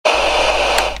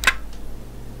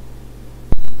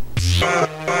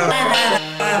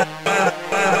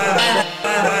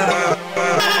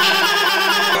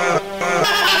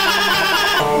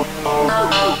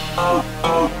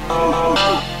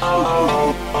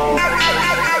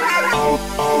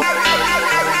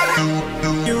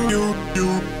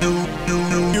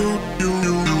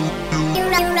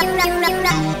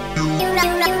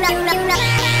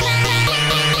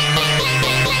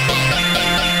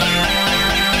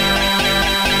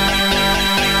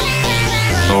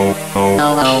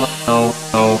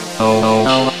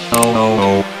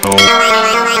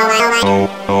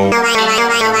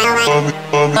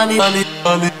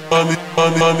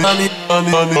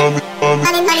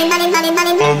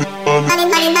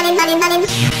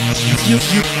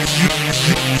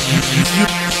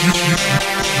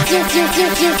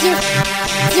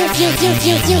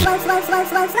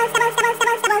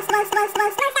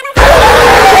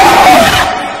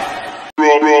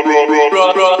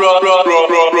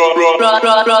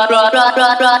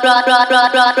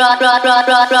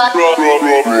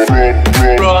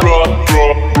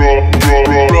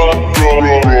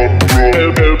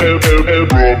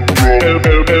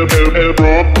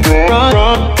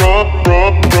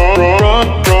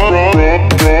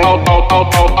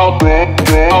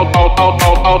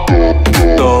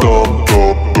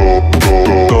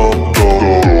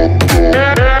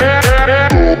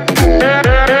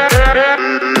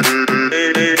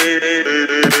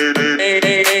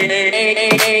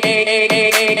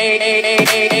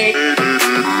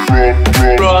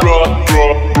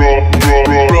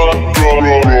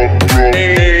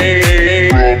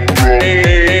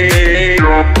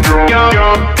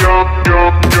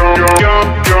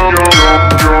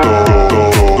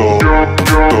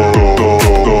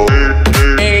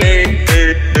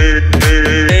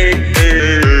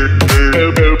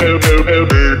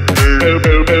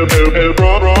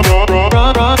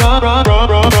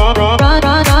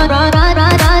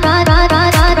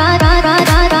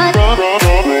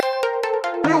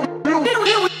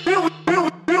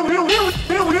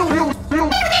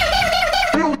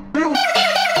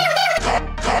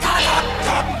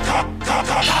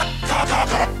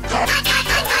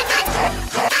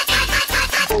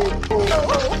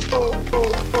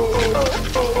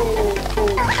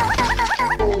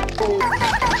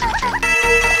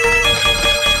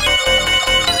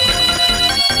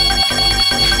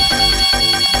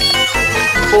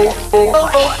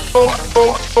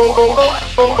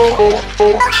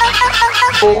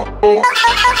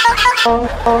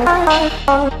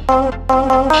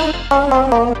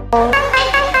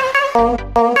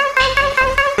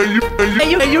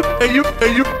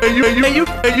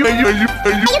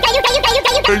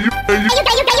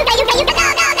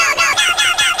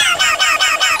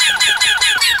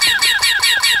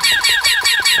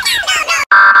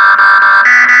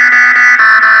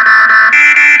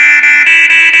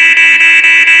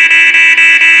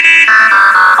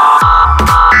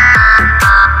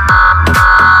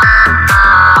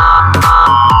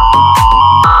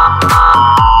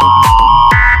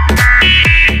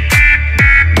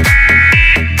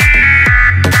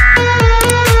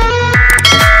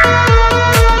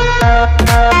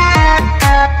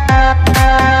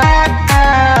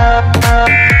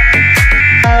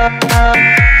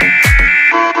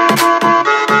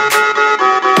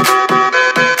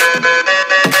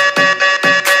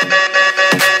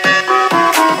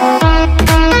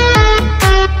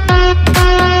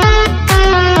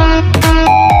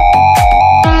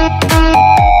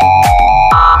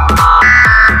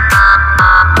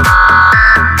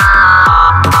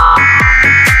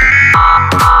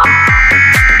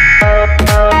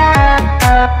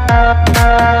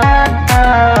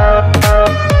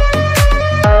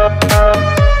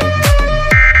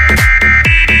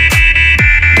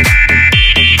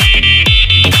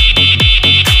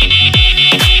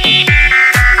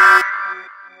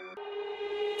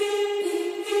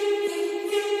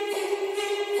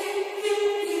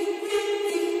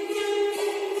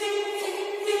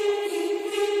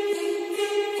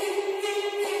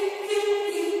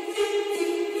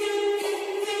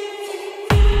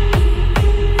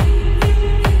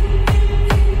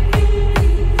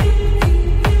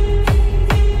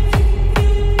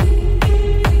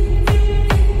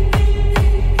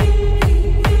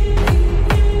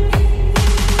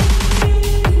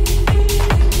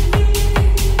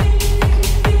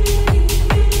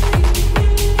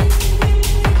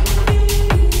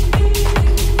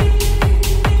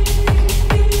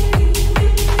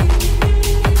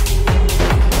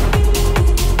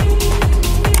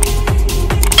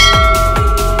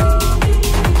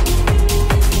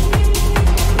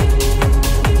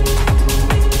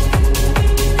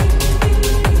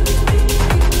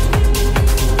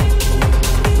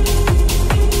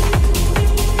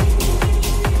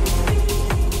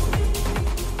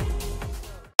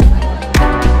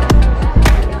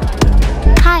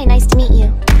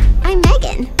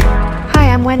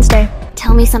Wednesday.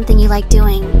 Tell me something you like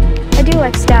doing. I do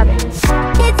like stabbing.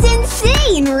 It's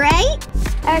insane, right?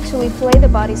 I actually fillet the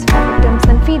bodies of my victims,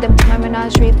 then feed them to my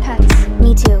menagerie of pets.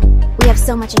 Me too. We have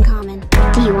so much in common.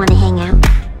 Do you want to hang out?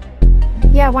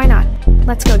 Yeah, why not?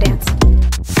 Let's go dance.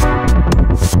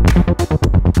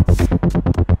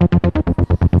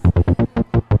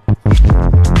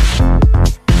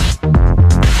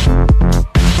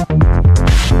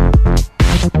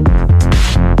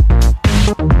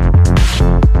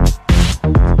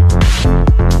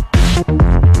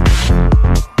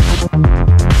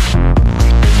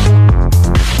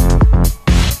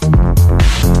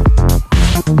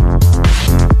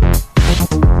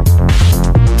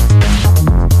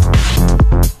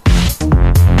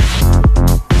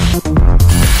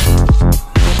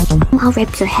 I'll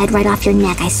rip your head right off your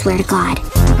neck, I swear to God.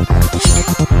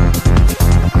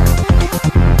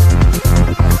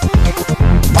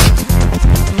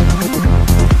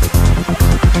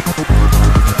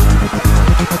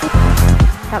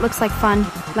 That looks like fun.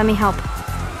 Let me help.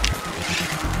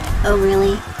 Oh,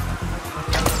 really?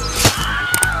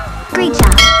 Great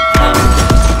job.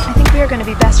 I think we are going to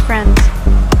be best friends.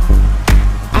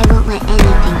 I won't let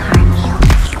anything